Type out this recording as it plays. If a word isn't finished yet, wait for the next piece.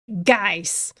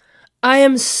Guys, I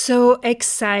am so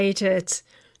excited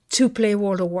to play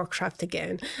World of Warcraft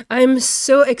again. I'm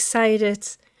so excited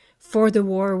for the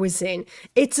war within.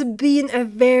 It's been a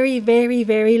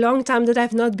very long time that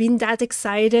I've not been that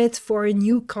excited for a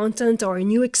new content or a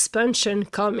new expansion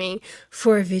coming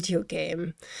for a video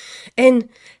game. And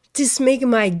this makes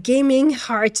my gaming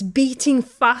heart beating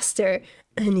faster,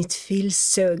 and it feels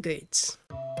so good.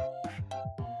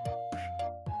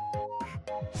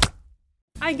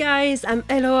 Hi guys, I'm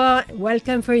Elloa.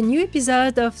 Welcome for a new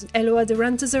episode of Elloa The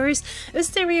RANTOSAURUS, a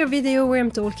stereo video where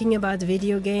I'm talking about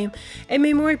video game,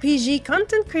 MMORPG,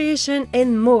 content creation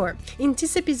and more. In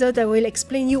this episode I will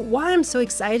explain you why I'm so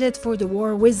excited for the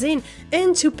war within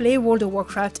and to play World of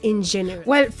Warcraft in general.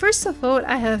 Well, first of all,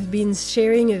 I have been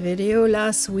sharing a video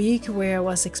last week where I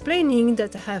was explaining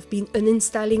that I have been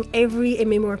uninstalling every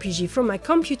MMORPG from my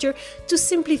computer to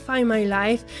simplify my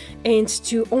life and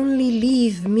to only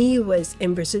leave me with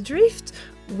Embers Adrift,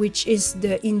 which is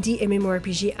the indie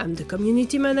MMORPG I'm the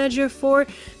community manager for,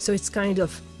 so it's kind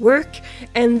of work,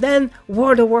 and then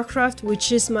World of Warcraft,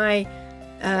 which is my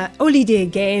holiday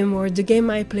game, or the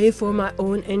game I play for my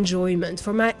own enjoyment,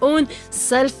 for my own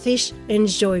selfish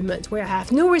enjoyment, where I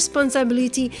have no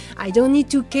responsibility, I don't need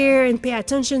to care and pay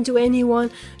attention to anyone,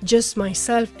 just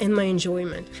myself and my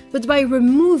enjoyment. But by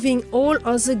removing all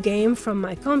other games from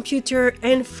my computer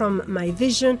and from my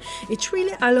vision, it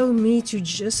really allowed me to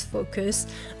just focus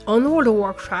on World of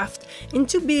Warcraft and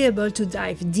to be able to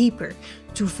dive deeper,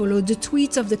 to follow the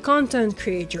tweets of the content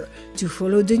creator, to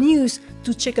follow the news,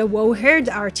 to check a WoW-Herd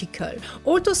article,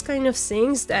 all those kind of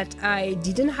things that I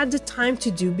didn't have the time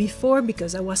to do before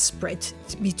because I was spread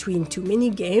between too many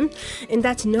games, and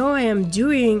that now I am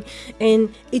doing,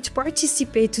 and it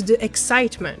participates to the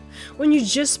excitement. When you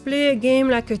just play a game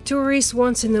like a tourist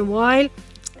once in a while,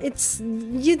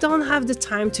 you don't have the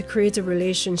time to create a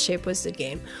relationship with the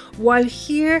game. While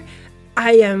here,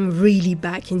 I am really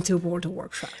back into World of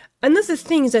Warcraft. Another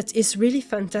thing that is really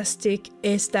fantastic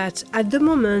is that at the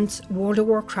moment, World of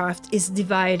Warcraft is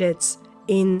divided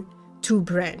in two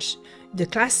branches. The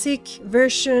classic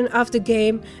version of the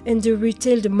game and the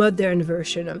retail, the modern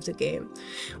version of the game,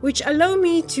 which allow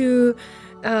me to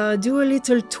do a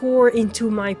little tour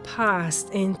into my past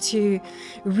and to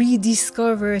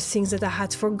rediscover things that I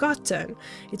had forgotten.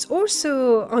 It's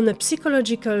also on a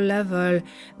psychological level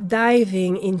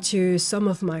diving into some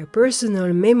of my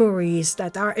personal memories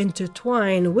that are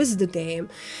intertwined with the game,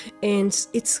 and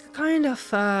it's kind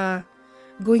of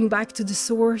going back to the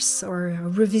source or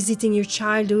revisiting your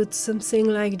childhood, something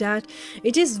like that.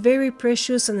 It is very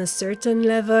precious on a certain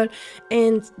level,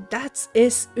 and that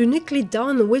is uniquely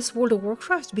done with World of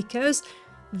Warcraft because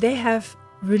they have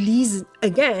released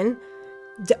again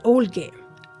the old game,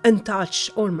 untouched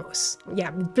almost.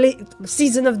 Yeah,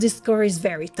 Season of Discord is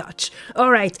very touched,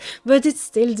 alright, but it's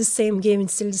still the same game,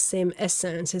 it's still the same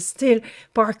essence, it's still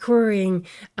parkouring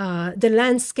the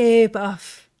landscape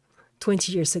of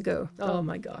 20 years ago. Oh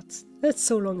my god, that's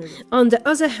so long ago. On the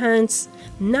other hand,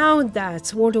 now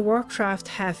that World of Warcraft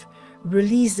have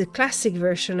released the classic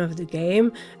version of the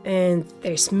game, and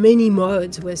there's many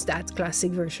mods with that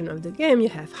classic version of the game. You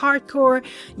have hardcore,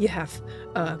 you have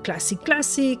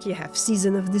classic, you have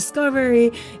Season of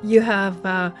Discovery, you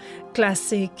have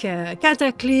classic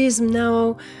Cataclysm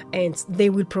now, and they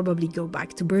will probably go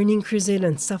back to Burning Crusade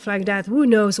and stuff like that. Who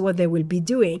knows what they will be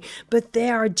doing, but they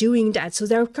are doing that, so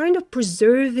they're kind of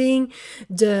preserving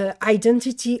the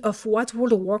identity of what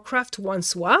World of Warcraft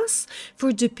once was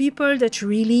for the people that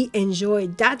really enjoy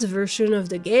that version of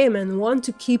the game and want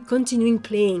to keep continuing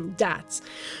playing that,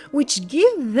 which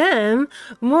give them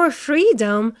more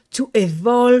freedom to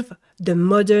evolve the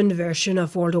modern version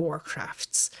of World of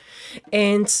Warcraft,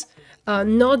 and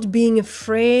not being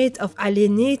afraid of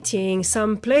alienating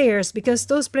some players, because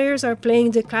those players are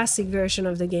playing the classic version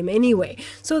of the game anyway,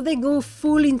 so they go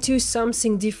full into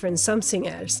something different, something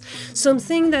else,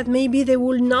 something that maybe they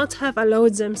would not have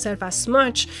allowed themselves as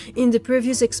much in the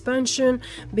previous expansion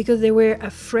because they were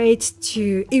afraid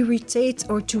to irritate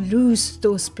or to lose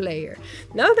those players.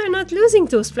 Now they're not losing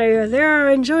those players, they are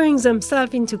enjoying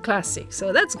themselves into classic,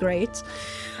 so that's great.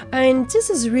 And this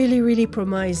is really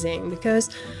promising because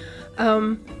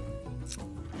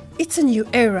it's a new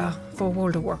era for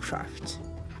World of Warcraft.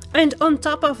 And on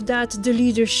top of that, the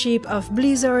leadership of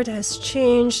Blizzard has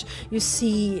changed. You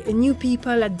see new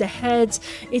people at the head.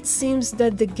 It seems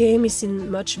that the game is in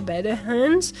much better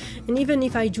hands. And even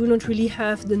if I do not really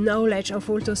have the knowledge of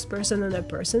all those persons on a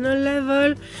personal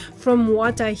level, from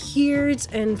what I heard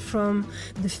and from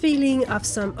the feeling of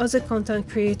some other content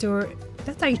creators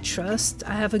that I trust.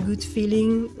 I have a good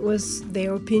feeling with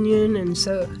their opinion. And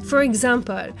so, for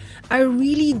example, I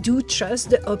really do trust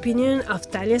the opinion of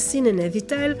Taliesin and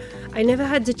Evitel. I never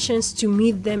had the chance to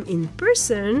meet them in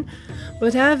person,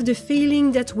 but I have the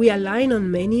feeling that we align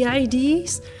on many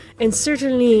ideas, and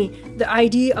certainly the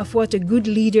idea of what a good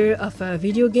leader of a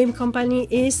video game company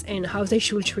is and how they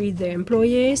should treat their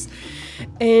employees.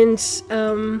 And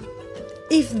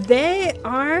if they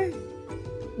are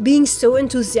being so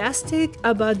enthusiastic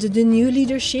about the new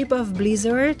leadership of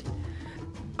Blizzard,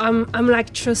 I'm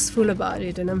like trustful about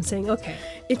it, and I'm saying, okay,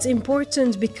 it's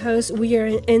important because we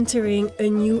are entering a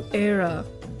new era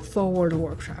for World of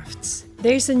Warcraft.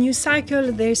 There's a new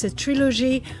cycle, there's a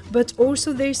trilogy, but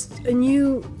also there's a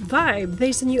new vibe,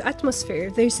 there's a new atmosphere,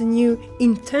 there's a new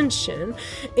intention,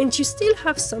 and you still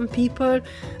have some people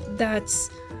that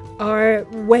are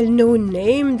well-known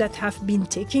names that have been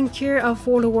taking care of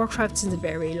World of Warcraft since a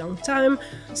very long time.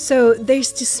 So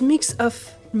there's this mix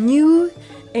of new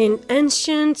and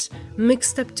ancient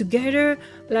mixed up together,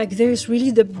 like there's really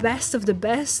the best of the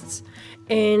best,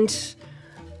 and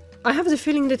I have the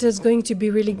feeling that it's going to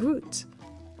be really good.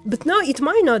 But now it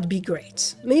might not be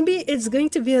great. Maybe it's going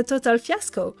to be a total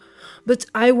fiasco. But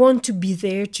I want to be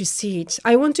there to see it.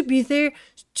 I want to be there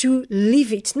to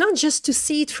live it. Not just to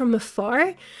see it from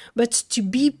afar, but to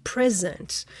be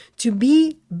present. To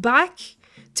be back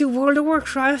to World of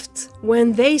Warcraft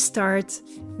when they start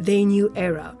their new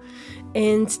era.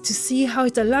 And to see how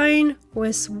it aligns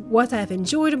with what I've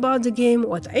enjoyed about the game,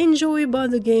 what I enjoy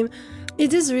about the game.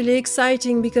 It is really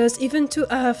exciting because even though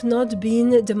I have not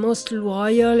been the most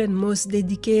loyal and most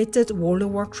dedicated World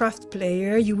of Warcraft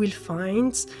player you will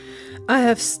find, I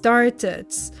have started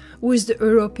with the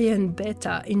European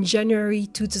beta in January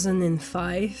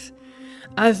 2005.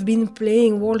 I've been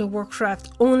playing World of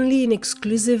Warcraft only and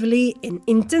exclusively and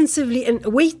intensively and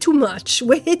way too much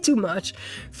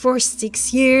for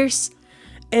 6 years.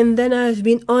 And then I've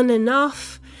been on and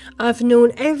off. I've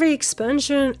known every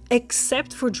expansion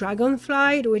except for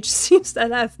Dragonflight, which seems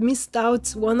that I've missed out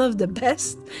one of the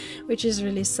best, which is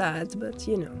really sad, but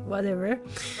you know, whatever.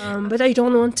 But I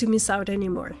don't want to miss out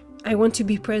anymore. I want to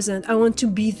be present. I want to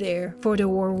be there for the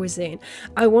War Within.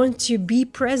 I want to be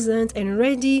present and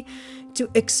ready to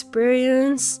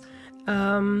experience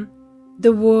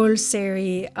the whole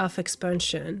series of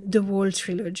expansion, the whole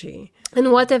trilogy.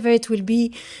 And whatever it will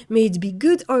be, may it be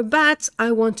good or bad,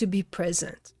 I want to be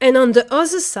present. And on the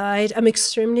other side, I'm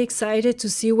extremely excited to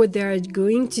see what they are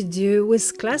going to do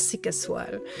with Classic as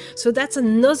well. So that's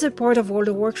another part of World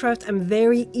of Warcraft I'm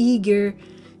very eager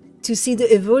to see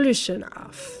the evolution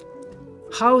of.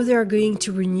 How they are going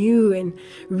to renew and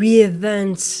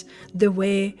reinvent the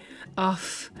way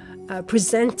of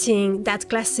presenting that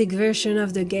classic version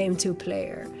of the game to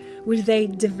player. Will they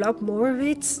develop more of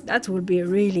it? That would be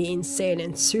really insane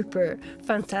and super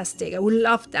fantastic. I would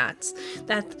love that.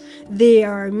 That they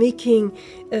are making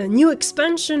a new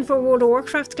expansion for World of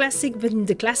Warcraft Classic, but in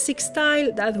the classic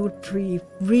style. That would be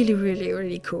really, really,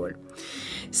 really cool.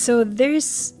 So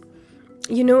there's,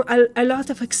 you know, a lot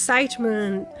of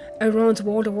excitement around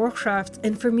World of Warcraft,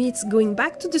 and for me it's going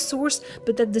back to the source,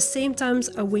 but at the same time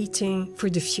awaiting for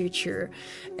the future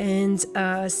and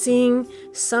seeing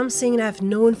something I've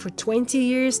known for 20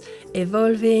 years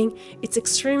evolving. It's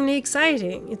extremely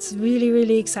exciting. It's really,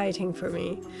 really exciting for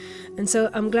me. And so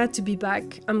I'm glad to be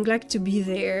back. I'm glad to be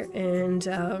there, and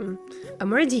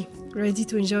I'm ready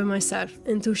to enjoy myself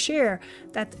and to share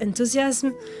that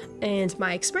enthusiasm and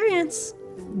my experience,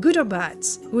 good or bad,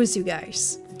 with you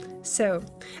guys. So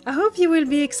I hope you will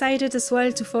be excited as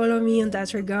well to follow me in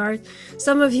that regard.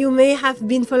 Some of you may have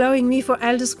been following me for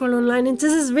Elder Scrolls Online, and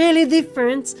this is really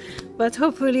different, but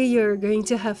hopefully you're going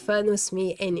to have fun with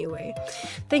me anyway.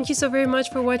 Thank you so very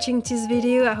much for watching this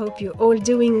video. I hope you're all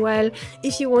doing well.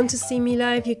 If you want to see me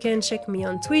live, you can check me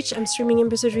on Twitch. I'm streaming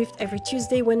Embers Adrift every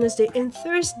Tuesday, Wednesday and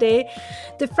Thursday.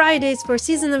 The Fridays for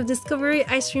Season of Discovery,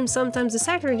 I stream sometimes a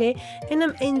Saturday, and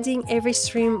I'm ending every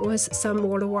stream with some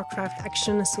World of Warcraft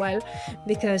action as well,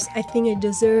 because I think I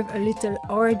deserve a little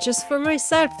hour just for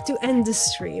myself to end the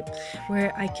stream,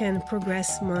 where I can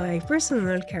progress my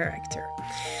personal character.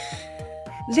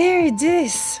 There it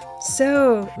is.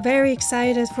 So very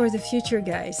excited for the future,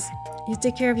 guys. You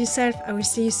take care of yourself. I will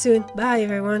see you soon. Bye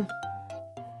everyone.